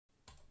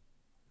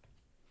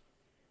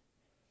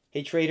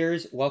Hey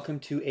traders,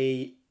 welcome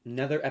to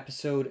another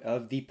episode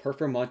of the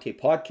Performante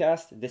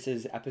podcast. This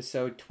is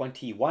episode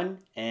 21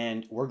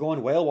 and we're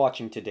going whale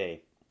watching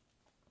today.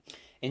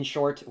 In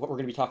short, what we're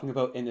going to be talking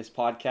about in this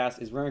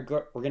podcast is we're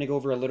going to go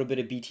over a little bit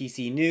of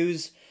BTC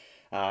news,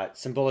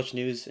 some bullish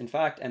news in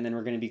fact, and then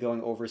we're going to be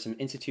going over some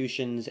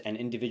institutions and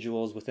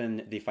individuals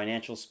within the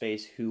financial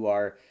space who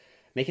are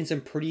making some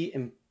pretty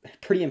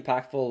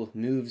impactful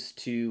moves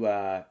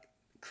to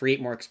create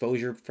more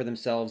exposure for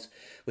themselves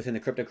within the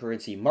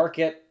cryptocurrency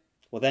market.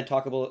 We'll then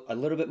talk about a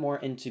little bit more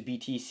into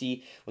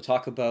BTC. We'll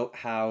talk about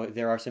how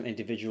there are some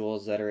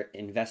individuals that are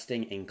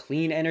investing in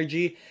clean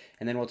energy,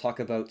 and then we'll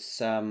talk about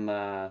some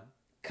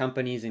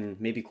companies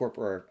and maybe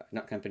corporate, or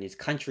not companies,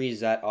 countries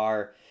that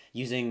are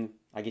using,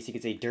 I guess you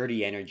could say,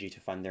 dirty energy to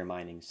fund their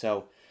mining.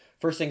 So,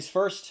 first things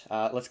first,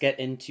 let's get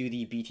into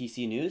the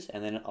BTC news,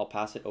 and then I'll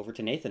pass it over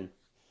to Nathan.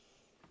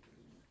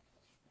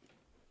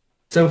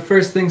 So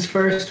first things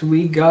first,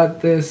 we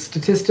got this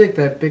statistic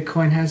that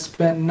Bitcoin has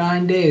spent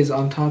 9 days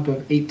on top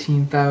of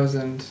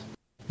 18,000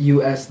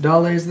 US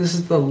dollars. This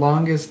is the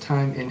longest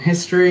time in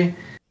history.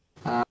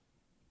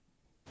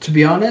 To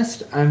be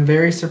honest, I'm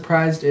very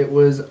surprised it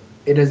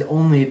has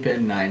only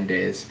been 9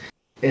 days.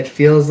 It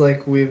feels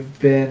like we've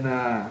been,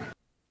 at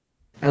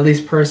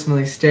least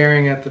personally,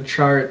 staring at the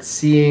chart,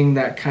 seeing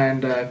that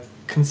kind of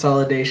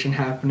consolidation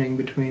happening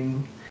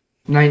between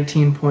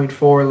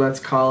 19.4,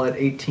 let's call it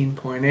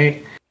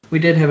 18.8. We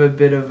did have a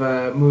bit of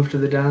a move to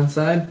the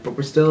downside, but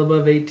we're still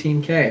above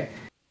 18K.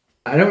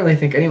 I don't really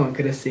think anyone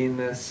could have seen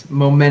this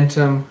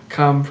momentum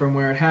come from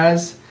where it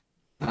has.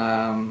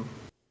 And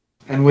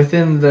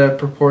within the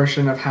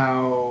proportion of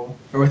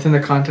within the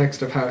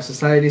context of how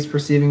society is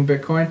perceiving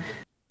Bitcoin,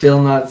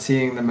 still not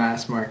seeing the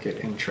mass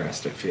market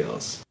interest, it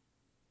feels.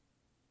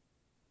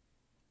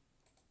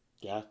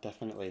 Yeah,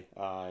 definitely.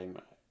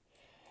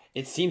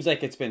 It seems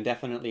like it's been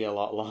definitely a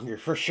lot longer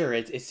for sure.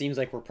 It seems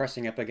like we're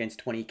pressing up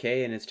against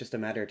 20K and it's just a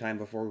matter of time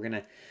before we're going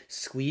to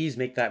squeeze,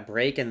 make that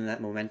break, and then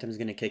that momentum's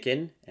going to kick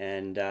in.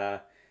 And I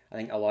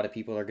think a lot of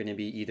people are going to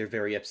be either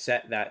very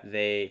upset that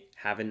they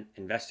haven't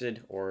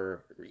invested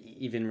or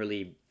even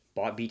really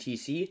bought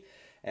BTC.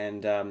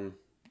 And,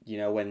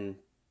 when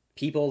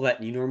people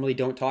that you normally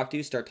don't talk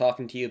to start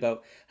talking to you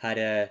about how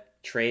to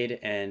trade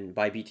and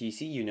buy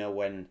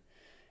BTC,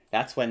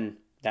 that's when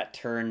that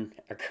turn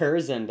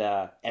occurs and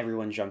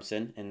everyone jumps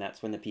in, and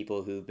that's when the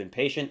people who've been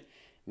patient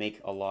make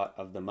a lot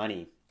of the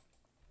money.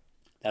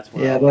 That's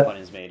where all the fun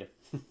is made.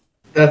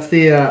 That's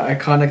the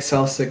iconic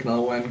sell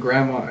signal when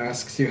grandma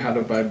asks you how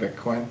to buy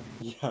Bitcoin.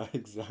 Yeah,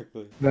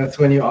 exactly. That's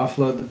when you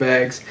offload the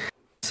bags.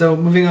 So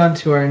moving on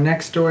to our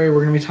next story,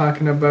 we're going to be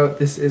talking about,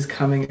 this is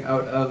coming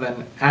out of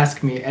an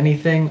Ask Me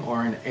Anything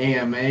or an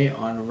AMA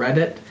on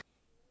Reddit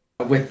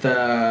with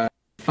the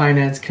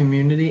finance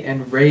community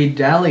and Ray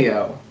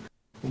Dalio,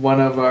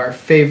 one of our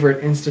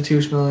favorite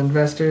institutional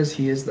investors.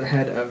 He is the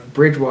head of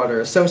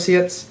Bridgewater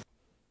Associates.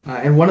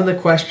 And one of the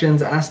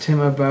questions asked him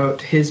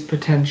about his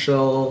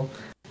potential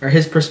or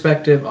his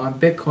perspective on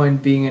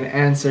Bitcoin being an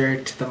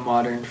answer to the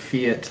modern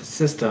fiat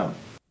system.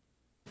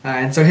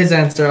 And so his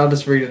answer, I'll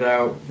just read it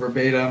out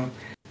verbatim.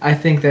 I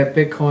think that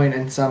Bitcoin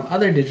and some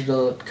other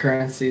digital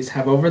currencies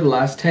have over the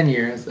last 10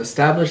 years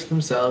established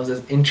themselves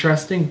as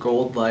interesting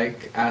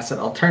gold-like asset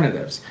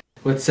alternatives,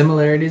 with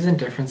similarities and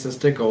differences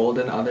to gold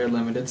and other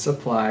limited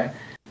supply,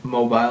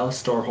 mobile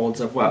storeholds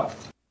of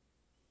wealth.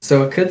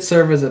 So it could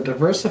serve as a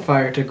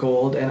diversifier to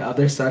gold and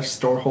other such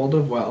storehold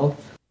of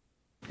wealth,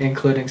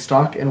 including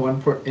stock in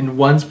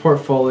one's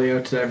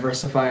portfolio to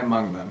diversify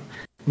among them.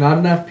 Not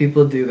enough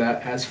people do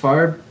that. As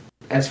far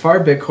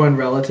Bitcoin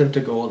relative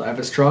to gold, I have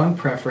a strong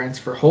preference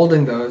for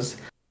holding those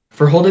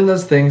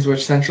things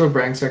which central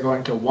banks are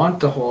going to want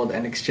to hold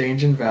and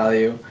exchange in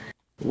value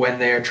when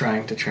they are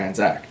trying to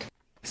transact.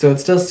 So it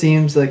still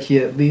seems like he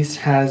at least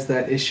has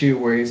that issue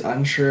where he's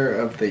unsure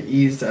of the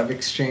ease of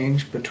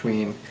exchange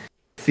between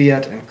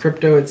fiat and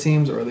crypto, it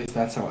seems, or at least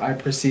that's how I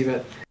perceive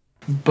it.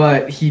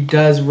 But he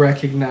does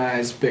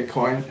recognize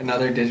Bitcoin and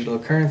other digital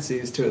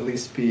currencies to at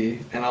least be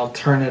an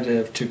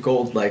alternative to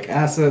gold-like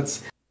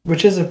assets,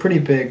 which is a pretty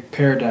big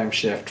paradigm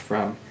shift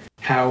from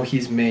how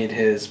he's made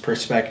his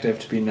perspective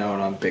to be known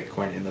on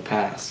Bitcoin in the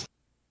past.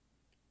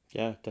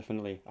 Yeah,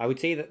 definitely. I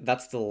would say that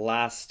that's the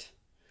last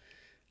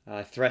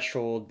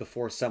threshold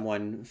before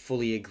someone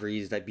fully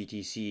agrees that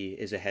BTC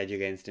is a hedge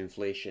against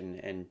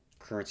inflation and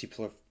currency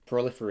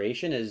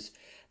proliferation. Is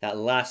that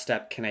last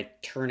step? Can I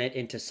turn it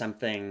into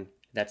something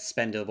that's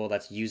spendable,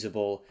 that's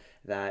usable,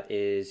 that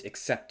is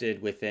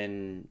accepted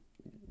within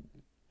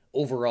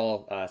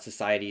overall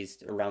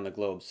societies around the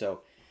globe?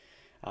 So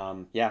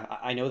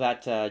I know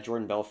that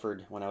Jordan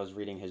Belford, when I was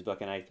reading his book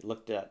and I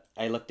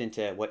looked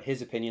into what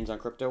his opinions on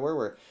crypto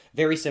were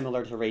very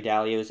similar to Ray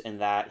Dalio's, in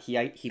that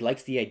he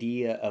likes the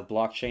idea of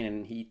blockchain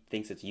and he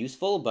thinks it's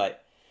useful,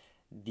 but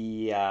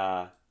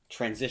the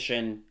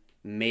transition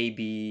may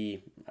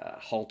be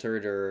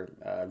haltered or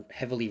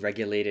heavily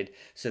regulated.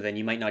 So then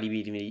you might not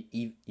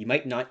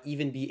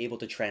even be able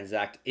to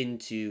transact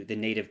into the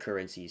native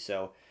currency.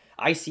 So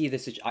I see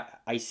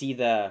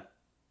the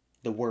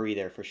worry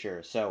there for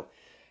sure. So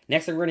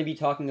Next thing we're going to be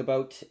talking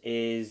about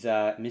is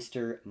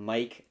Mr.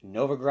 Mike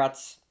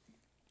Novogratz,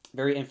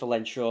 very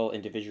influential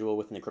individual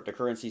within the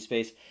cryptocurrency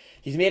space.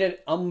 He's made an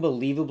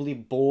unbelievably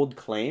bold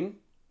claim,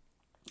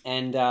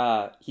 and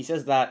he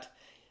says that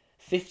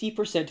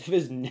 50% of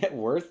his net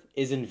worth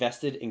is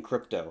invested in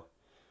crypto,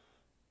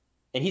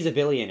 and he's a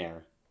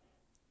billionaire.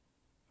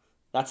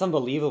 That's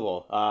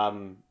unbelievable.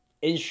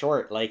 In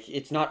short, like,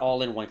 it's not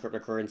all in one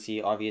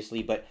cryptocurrency,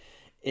 obviously, but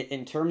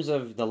in terms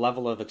of the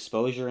level of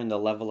exposure and the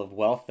level of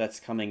wealth that's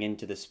coming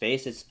into the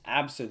space, it's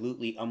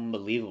absolutely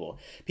unbelievable.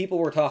 People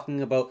were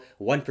talking about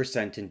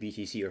 1% in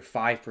BTC or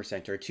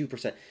 5% or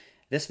 2%.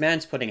 This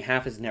man's putting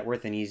half his net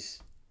worth, and he's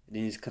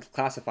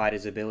classified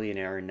as a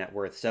billionaire in net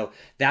worth. So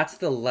that's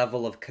the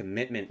level of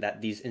commitment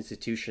that these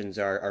institutions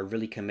are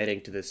really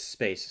committing to this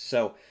space.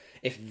 So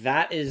if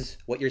that is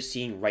what you're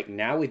seeing right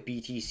now with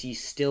BTC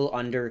still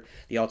under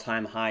the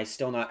all-time high,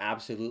 still not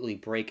absolutely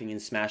breaking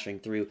and smashing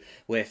through,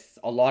 with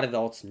a lot of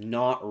alts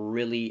not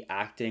really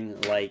acting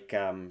like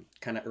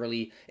kind of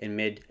early and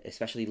mid,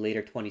 especially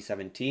later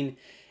 2017,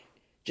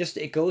 just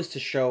it goes to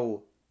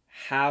show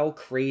how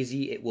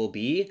crazy it will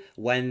be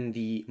when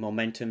the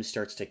momentum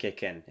starts to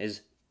kick in.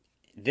 Is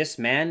this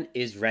man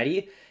is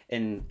ready,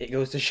 and it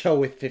goes to show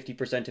with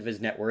 50% of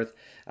his net worth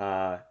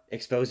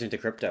exposed into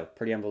crypto.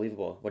 Pretty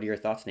unbelievable. What are your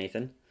thoughts,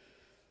 Nathan?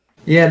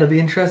 Yeah, it'll be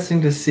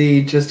interesting to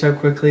see just how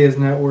quickly his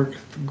net worth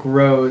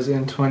grows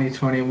in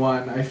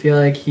 2021. I feel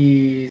like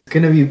he's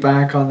going to be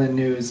back on the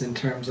news in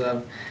terms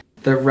of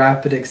the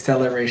rapid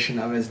acceleration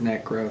of his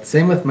net growth.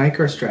 Same with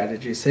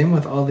MicroStrategy, same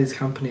with all these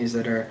companies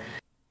that are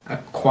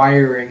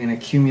acquiring and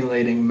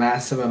accumulating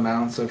massive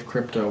amounts of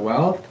crypto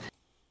wealth.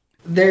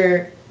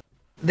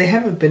 They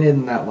haven't been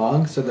in that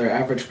long, so their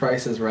average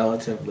price is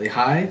relatively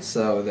high,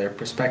 so their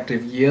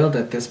prospective yield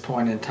at this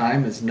point in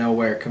time is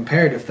nowhere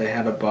compared if they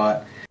had a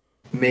bought,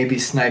 maybe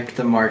sniped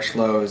the March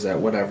lows at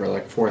whatever,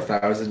 like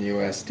 4,000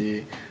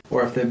 USD,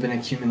 or if they've been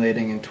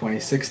accumulating in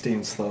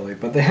 2016 slowly,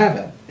 but they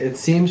haven't. It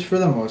seems for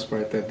the most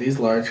part that these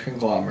large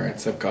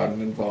conglomerates have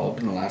gotten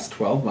involved in the last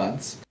 12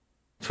 months.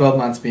 12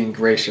 months being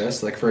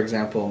gracious, like for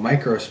example,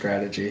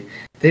 MicroStrategy.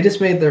 They just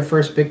made their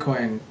first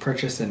Bitcoin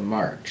purchase in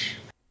March.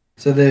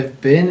 So they've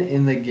been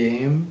in the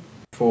game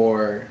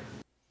for,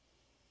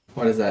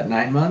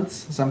 9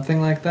 months?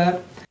 Something like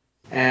that.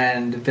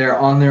 And they're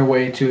on their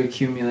way to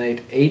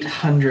accumulate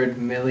 $800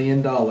 million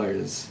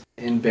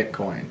in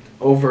Bitcoin.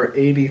 Over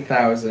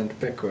 80,000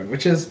 Bitcoin,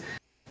 which is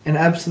an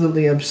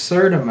absolutely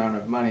absurd amount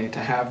of money to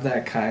have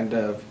that kind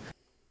of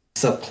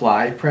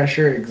supply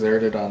pressure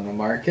exerted on the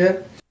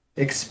market,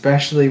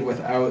 especially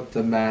without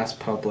the mass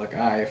public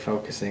eye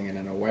focusing in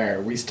and aware.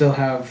 We still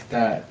have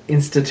that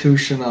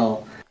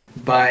institutional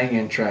buying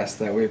interest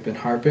that we've been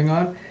harping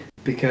on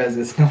because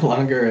it's no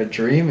longer a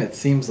dream, it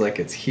seems like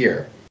it's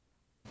here.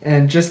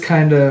 And just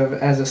kind of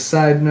as a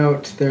side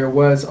note, there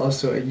was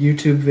also a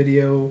YouTube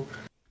video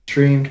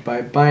streamed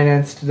by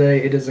Binance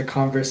today. It is a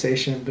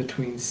conversation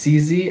between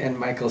CZ and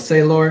Michael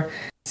Saylor.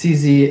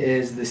 CZ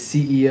is the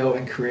CEO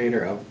and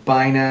creator of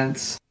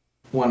Binance.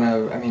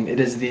 It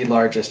is the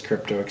largest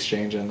crypto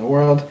exchange in the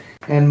world.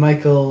 And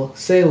Michael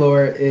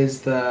Saylor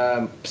is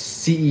the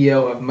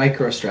CEO of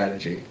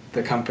MicroStrategy,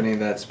 the company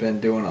that's been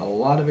doing a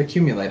lot of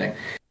accumulating.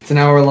 It's an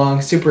hour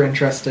long, super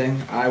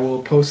interesting. I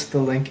will post the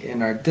link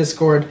in our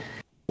Discord,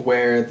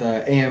 where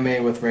the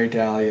AMA with Ray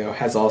Dalio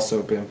has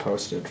also been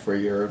posted for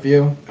your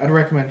review. I'd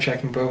recommend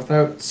checking both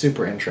out.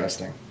 Super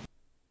interesting.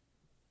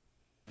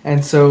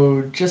 And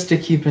so, just to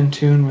keep in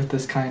tune with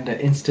this kind of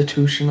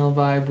institutional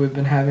vibe we've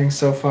been having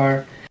so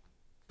far,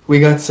 we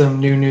got some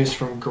new news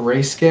from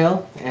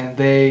Grayscale, and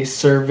they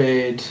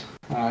surveyed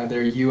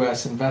their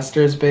U.S.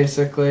 investors,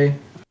 basically.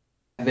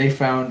 And they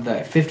found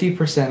that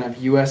 50%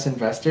 of U.S.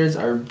 investors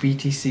are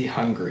BTC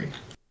hungry.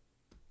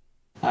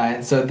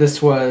 And so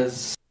this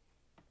was...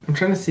 I'm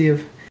trying to see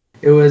if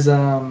it was...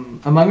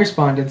 among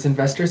respondents,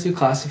 investors who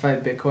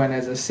classified Bitcoin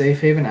as a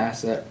safe haven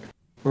asset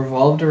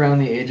revolved around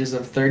the ages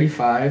of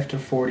 35 to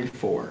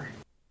 44.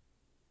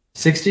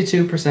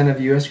 62%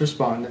 of U.S.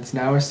 respondents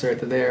now assert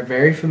that they are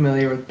very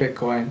familiar with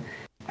Bitcoin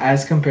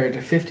as compared to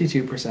 52%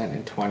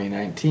 in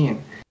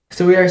 2019.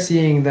 So we are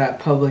seeing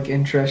that public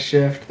interest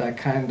shift, that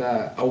kind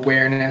of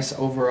awareness,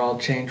 overall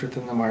change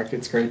within the market.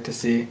 It's great to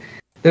see.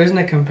 There isn't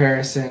a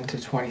comparison to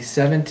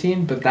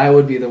 2017, but that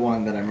would be the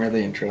one that I'm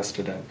really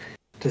interested in,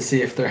 to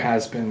see if there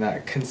has been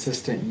that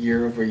consistent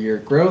year-over-year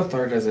growth,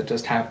 or does it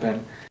just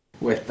happen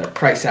with the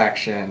price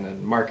action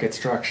and market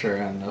structure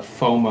and the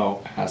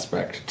FOMO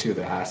aspect to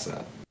the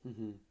asset.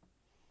 Mm-hmm.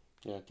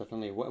 Yeah,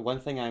 definitely. One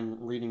thing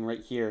I'm reading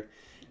right here,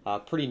 a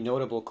pretty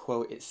notable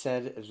quote, it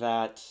said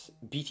that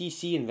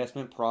BTC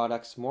investment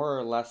products more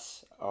or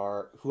less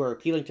who are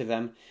appealing to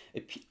them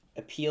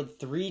appealed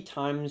 3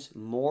 times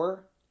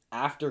more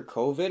after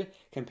COVID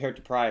compared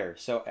to prior.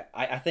 So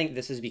I think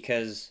this is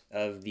because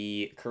of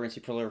the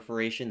currency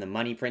proliferation, the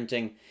money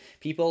printing.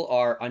 People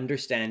are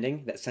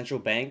understanding that central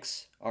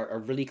banks are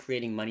really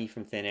creating money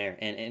from thin air.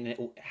 And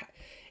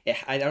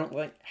I don't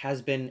think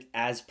has been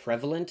as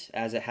prevalent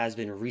as it has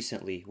been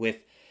recently, with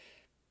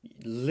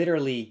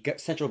literally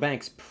central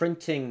banks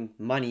printing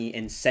money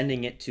and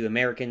sending it to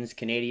Americans,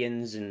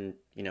 Canadians, and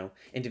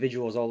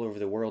individuals all over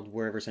the world,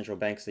 wherever central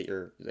banks that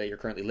you're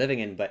currently living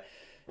in. But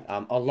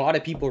a lot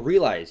of people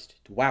realized,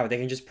 wow, they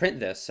can just print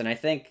this, and I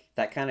think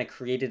that kind of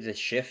created a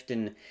shift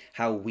in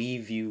how we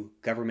view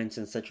governments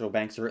and central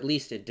banks, or at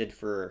least it did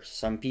for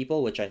some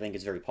people, which I think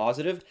is very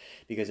positive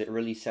because it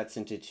really sets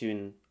into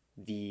tune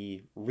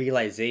the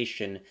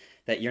realization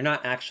that you're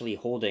not actually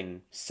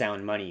holding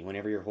sound money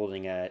whenever you're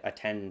holding a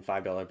 $10,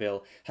 $5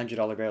 bill,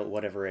 $100 bill,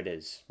 whatever it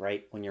is,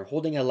 right? When you're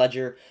holding a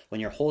ledger,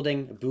 when you're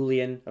holding a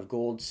bullion of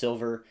gold,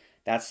 silver,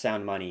 that's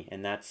sound money.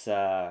 And that's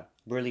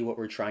really what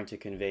we're trying to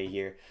convey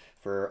here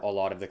for a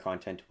lot of the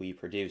content we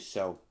produce.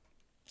 So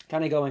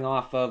kind of going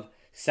off of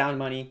sound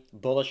money,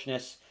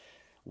 bullishness,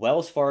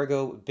 Wells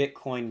Fargo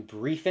Bitcoin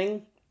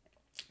briefing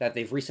that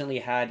they've recently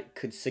had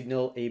could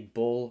signal a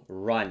bull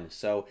run.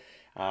 So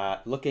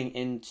looking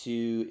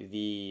into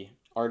the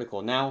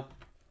article now,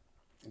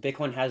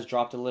 Bitcoin has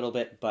dropped a little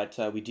bit, but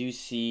we do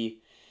see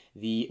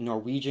the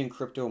Norwegian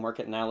crypto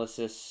market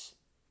analysis.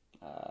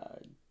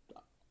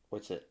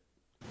 What's it?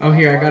 Oh,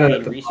 here, I got it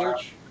at the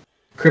research.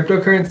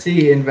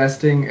 Cryptocurrency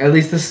investing, at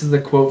least this is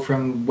the quote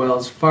from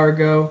Wells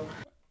Fargo.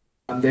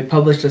 They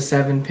published a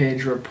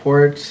 7-page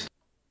report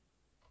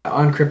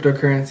on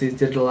cryptocurrencies,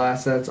 digital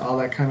assets, all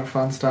that kind of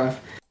fun stuff.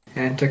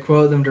 And to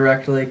quote them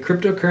directly,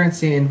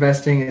 cryptocurrency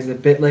investing is a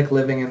bit like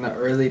living in the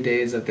early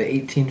days of the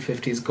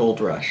 1850s gold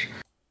rush.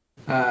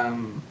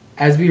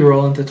 As we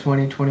roll into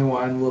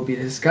 2021, we'll be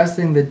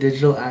discussing the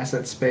digital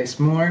asset space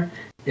more,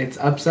 its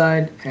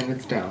upside and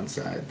its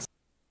downsides.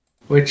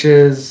 Which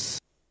is...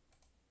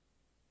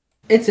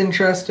 it's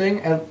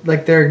interesting.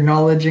 Like, they're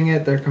acknowledging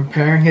it, they're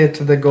comparing it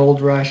to the gold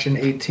rush in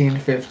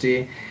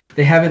 1850.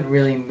 They haven't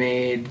really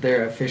made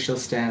their official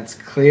stance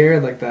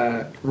clear. Like,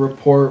 the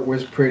report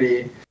was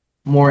pretty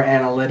more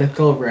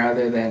analytical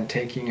rather than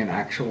taking an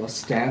actual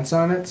stance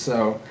on it.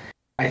 So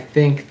I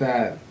think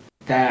that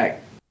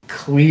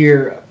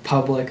clear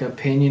public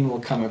opinion will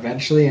come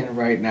eventually, and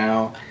right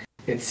now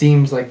it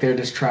seems like they're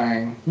just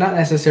trying, not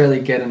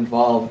necessarily get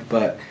involved,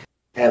 but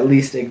at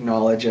least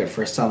acknowledge it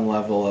for some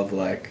level of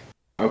like,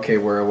 okay,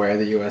 we're aware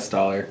the US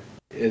dollar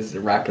is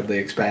rapidly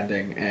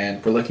expanding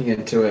and we're looking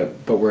into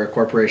it, but we're a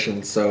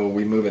corporation, so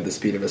we move at the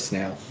speed of a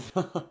snail.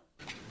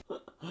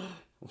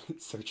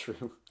 So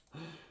true.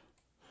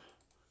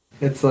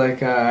 It's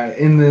like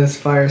in this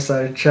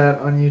fireside chat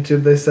on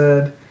YouTube, they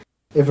said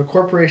if a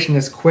corporation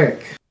is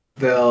quick,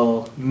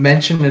 they'll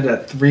mention it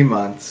at 3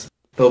 months,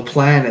 they'll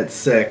plan at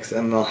 6,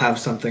 and they'll have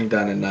something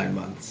done in 9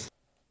 months.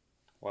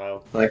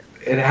 Wow. Like,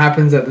 it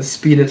happens at the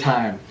speed of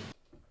time.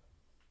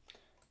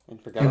 And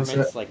for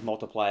governments, like,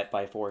 multiply it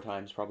by 4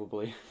 times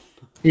probably.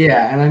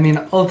 Yeah, and I mean,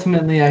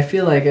 ultimately, I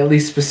feel like, at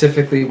least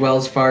specifically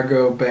Wells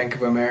Fargo, Bank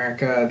of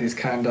America, these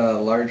kind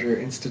of larger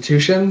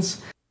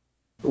institutions,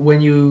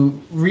 when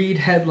you read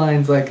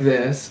headlines like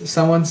this,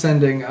 someone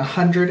sending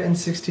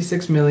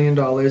 $166 million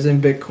in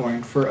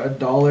Bitcoin for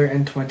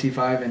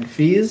 $1.25 in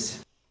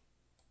fees,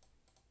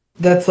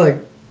 that's like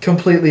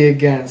completely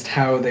against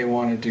how they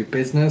want to do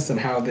business and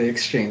how they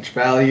exchange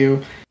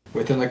value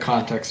within the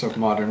context of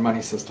modern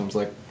money systems.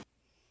 Like,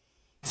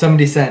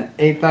 somebody sent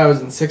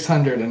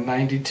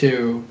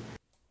 8,692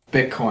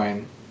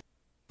 Bitcoin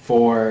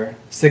for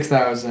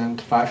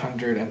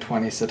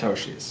 6,520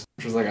 Satoshis,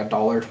 which was like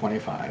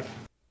 $1.25.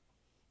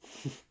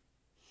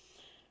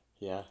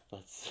 Yeah,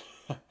 that's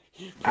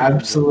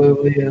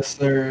absolutely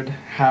absurd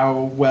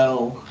how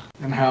well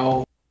and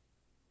how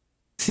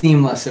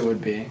seamless it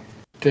would be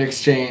to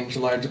exchange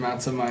large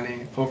amounts of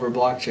money over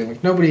blockchain.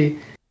 Like,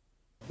 nobody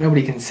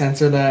can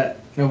censor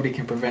that. Nobody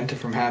can prevent it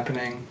from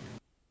happening.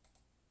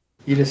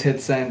 You just hit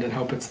send and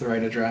hope it's the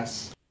right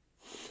address.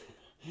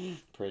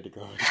 Pray to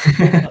God.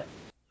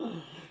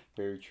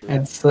 Very true.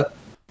 And so,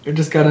 we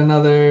just got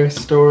another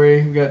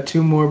story. We got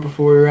 2 more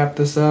before we wrap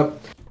this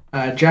up.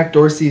 Jack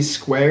Dorsey's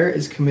Square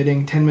is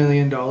committing $10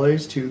 million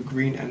to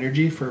green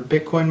energy for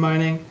Bitcoin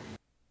mining.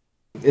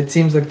 It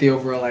seems like the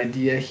overall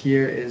idea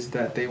here is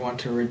that they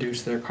want to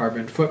reduce their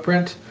carbon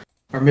footprint,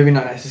 or maybe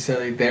not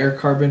necessarily their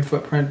carbon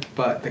footprint,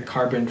 but the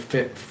carbon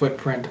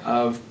footprint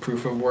of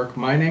proof of work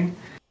mining.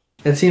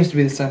 That seems to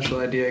be the central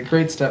idea. A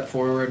great step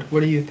forward. What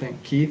do you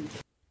think,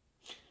 Keith?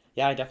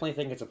 Yeah, I definitely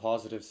think it's a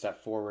positive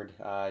step forward.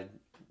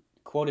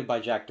 Quoted by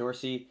Jack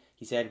Dorsey,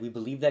 he said, "We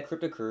believe that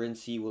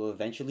cryptocurrency will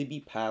eventually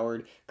be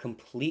powered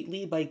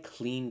completely by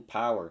clean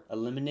power,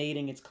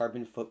 eliminating its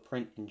carbon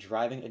footprint and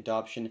driving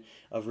adoption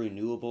of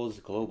renewables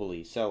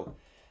globally." So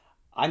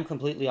I'm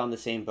completely on the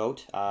same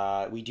boat.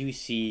 We do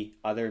see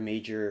other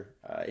major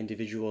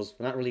individuals,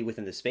 not really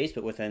within the space,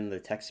 but within the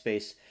tech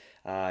space,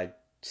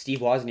 Steve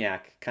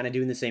Wozniak kind of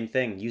doing the same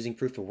thing, using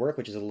proof of work,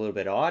 which is a little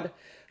bit odd.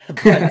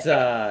 But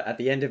at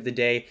the end of the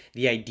day,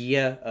 the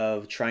idea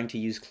of trying to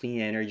use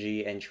clean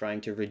energy and trying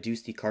to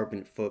reduce the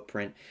carbon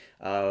footprint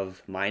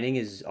of mining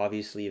is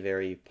obviously a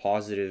very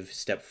positive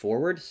step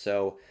forward.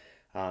 So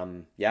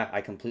yeah,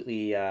 I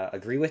completely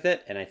agree with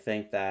it. And I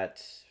think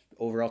that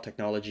overall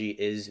technology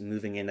is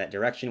moving in that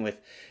direction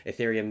with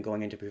Ethereum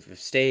going into proof of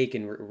stake.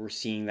 And we're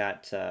seeing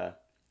that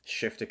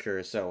shift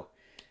occurs. So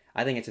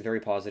I think it's a very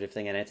positive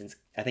thing, and I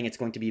think it's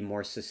going to be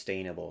more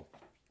sustainable.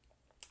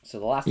 So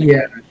the last thing,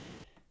 Yeah.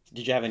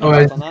 did you have any Oh,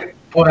 thoughts on that?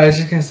 I was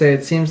just gonna say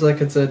it seems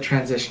like it's a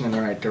transition in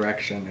the right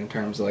direction in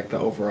terms of like the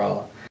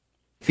overall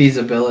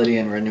feasibility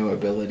and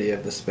renewability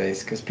of the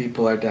space, because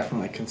people are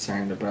definitely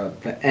concerned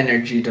about the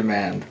energy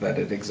demand that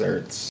it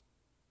exerts.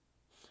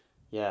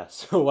 Yeah.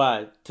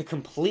 So to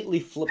completely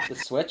flip the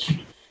switch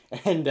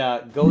and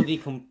go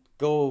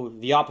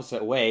the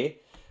opposite way,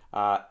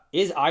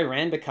 is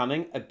Iran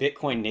becoming a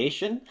Bitcoin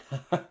nation?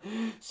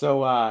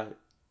 So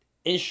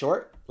in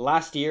short,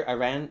 last year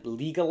Iran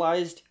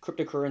legalized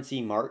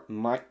cryptocurrency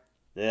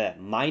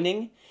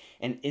mining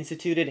and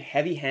instituted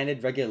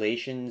heavy-handed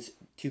regulations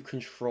to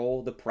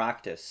control the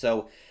practice.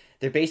 So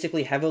they're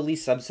basically heavily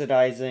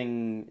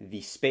subsidizing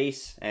the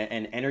space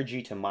and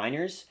energy to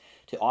miners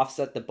to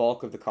offset the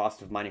bulk of the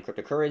cost of mining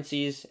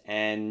cryptocurrencies,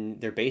 and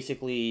they're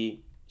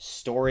basically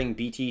storing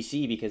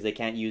BTC because they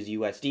can't use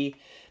USD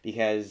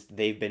because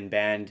they've been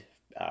banned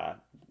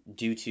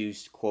due to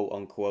quote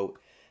unquote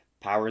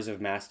powers of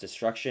mass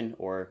destruction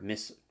or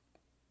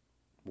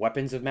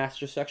weapons of mass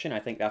destruction. I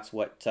think that's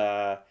what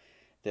the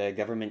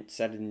government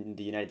said in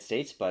the United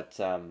States. But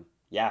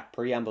yeah,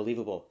 pretty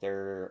unbelievable.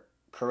 Their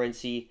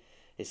currency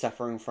is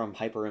suffering from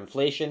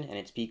hyperinflation, and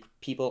its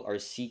people are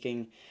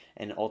seeking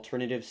an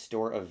alternative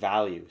store of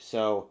value.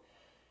 So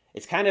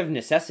it's kind of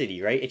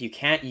necessity, right? If you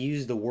can't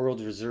use the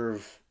world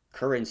reserve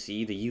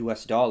currency, the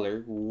US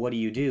dollar, what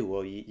do?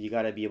 Well, you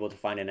got to be able to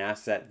find an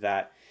asset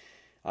that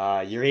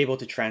you're able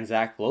to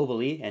transact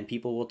globally and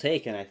people will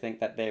take. And I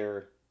think that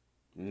they're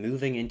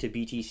moving into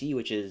BTC,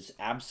 which is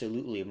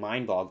absolutely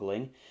mind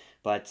boggling.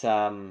 But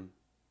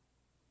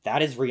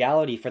that is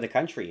reality for the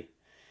country.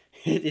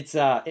 It's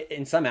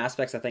in some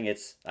aspects, I think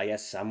it's, I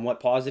guess,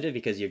 somewhat positive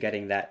because you're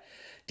getting that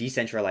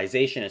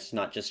decentralization. It's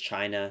not just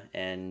China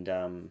and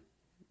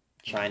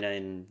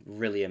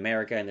really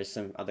America, and there's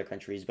some other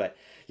countries, but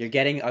you're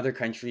getting other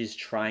countries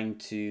trying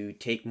to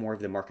take more of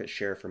the market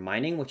share for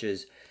mining, which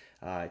is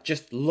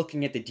just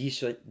looking at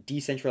the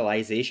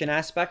decentralization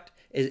aspect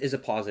is a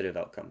positive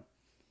outcome.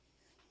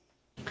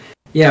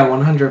 Yeah,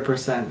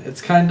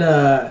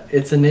 100%.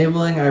 It's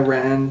enabling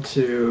Iran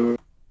to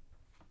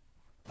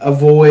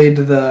avoid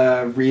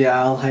the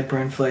real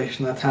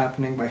hyperinflation that's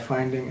happening by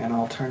finding an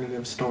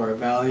alternative store of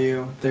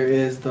value. There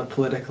is the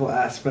political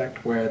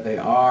aspect where they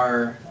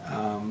are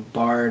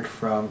barred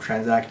from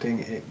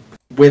transacting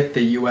with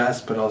the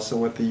US, but also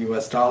with the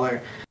US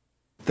dollar,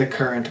 the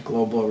current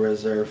global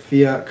reserve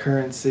fiat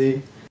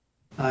currency.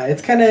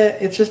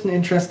 It's just an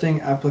interesting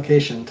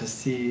application to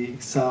see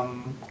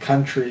some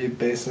country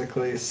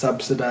basically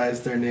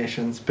subsidize their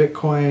nation's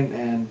Bitcoin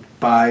and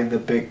buy the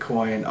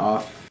Bitcoin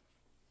off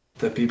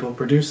the people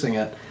producing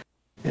it.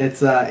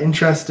 It's an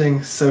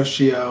interesting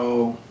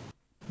socio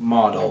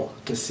model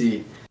to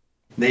see.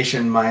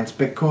 Nation mines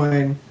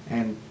Bitcoin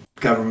and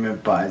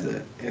government buys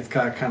it. It's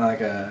got kind of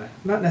like a,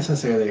 not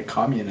necessarily a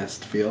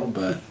communist feel,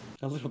 but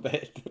A little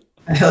bit.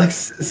 like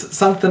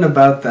something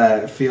about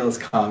that feels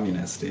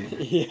communisty.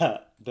 Yeah,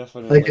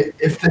 definitely. Like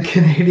if the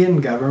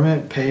Canadian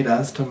government paid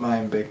us to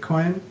mine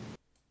Bitcoin,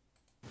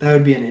 that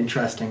would be an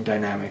interesting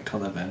dynamic to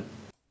live in.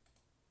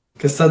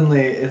 Because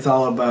suddenly it's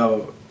all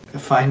about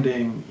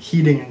finding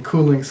heating and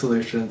cooling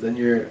solutions, and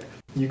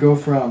you go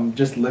from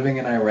just living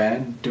in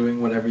Iran,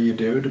 doing whatever you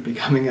do, to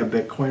becoming a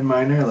Bitcoin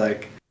miner,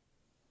 like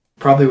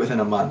probably within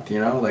a month.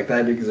 Like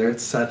that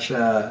exerts such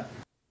a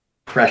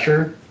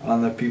pressure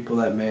on the people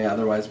that may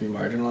otherwise be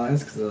marginalized.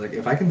 Because they're like,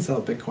 if I can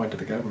sell Bitcoin to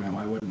the government,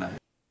 why wouldn't I?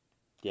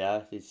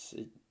 Yeah,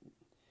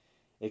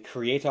 it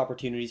creates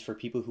opportunities for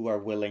people who are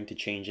willing to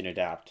change and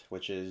adapt,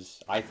 which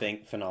is, I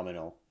think,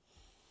 phenomenal.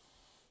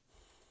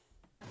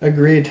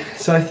 Agreed.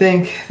 So I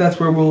think that's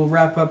where we'll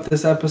wrap up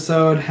this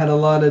episode. Had a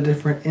lot of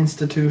different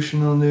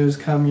institutional news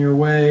come your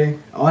way.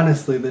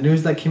 Honestly, the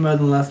news that came out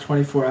in the last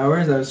 24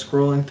 hours, I was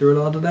scrolling through it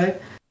all today,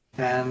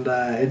 and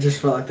it just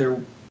felt like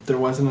there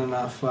wasn't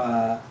enough.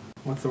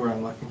 What's the word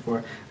I'm looking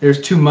for?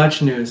 There's too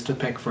much news to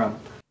pick from.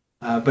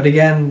 But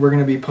again, we're going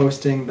to be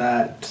posting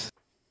that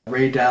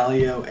Ray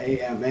Dalio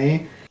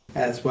AMA,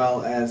 as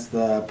well as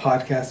the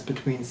podcast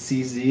between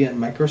CZ and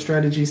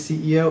MicroStrategy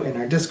CEO in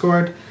our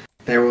Discord.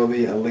 There will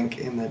be a link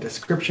in the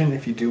description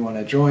if you do want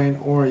to join,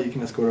 or you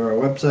can just go to our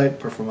website,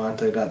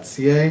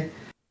 performante.ca,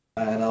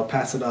 and I'll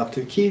pass it off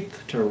to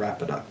Keith to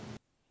wrap it up.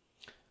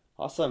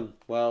 Awesome.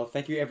 Well,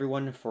 thank you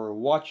everyone for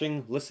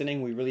watching,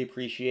 listening. We really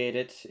appreciate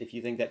it. If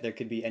you think that there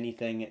could be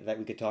anything that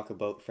we could talk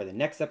about for the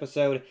next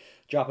episode,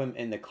 drop them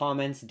in the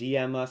comments,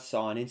 DM us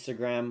on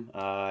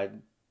Instagram.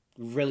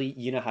 Really,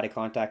 you know how to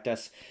contact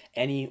us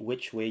any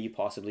which way you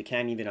possibly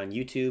can, even on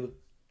YouTube.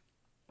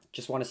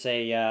 Just want to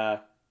say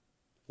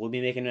we'll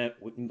be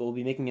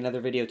making another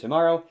video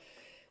tomorrow.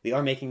 We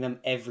are making them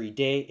every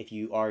day if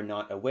you are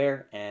not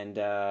aware. And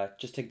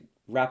just to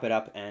wrap it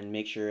up and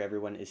make sure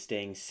everyone is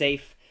staying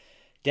safe,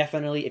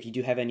 definitely if you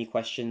do have any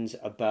questions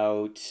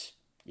about,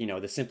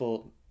 the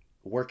simple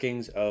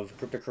workings of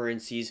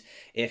cryptocurrencies,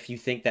 if you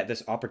think that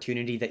this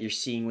opportunity that you're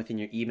seeing within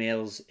your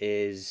emails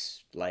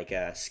is like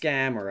a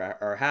scam or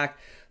a hack,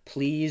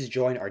 please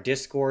join our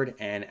Discord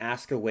and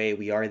ask away.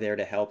 We are there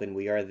to help, and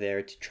we are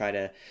there to try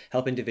to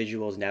help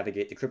individuals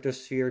navigate the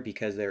cryptosphere,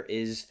 because there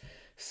is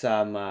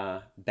some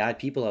bad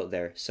people out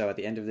there. So at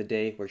the end of the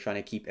day, we're trying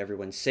to keep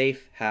everyone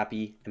safe,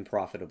 happy, and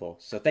profitable.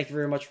 So thank you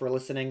very much for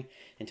listening.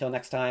 Until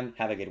next time,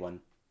 have a good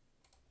one.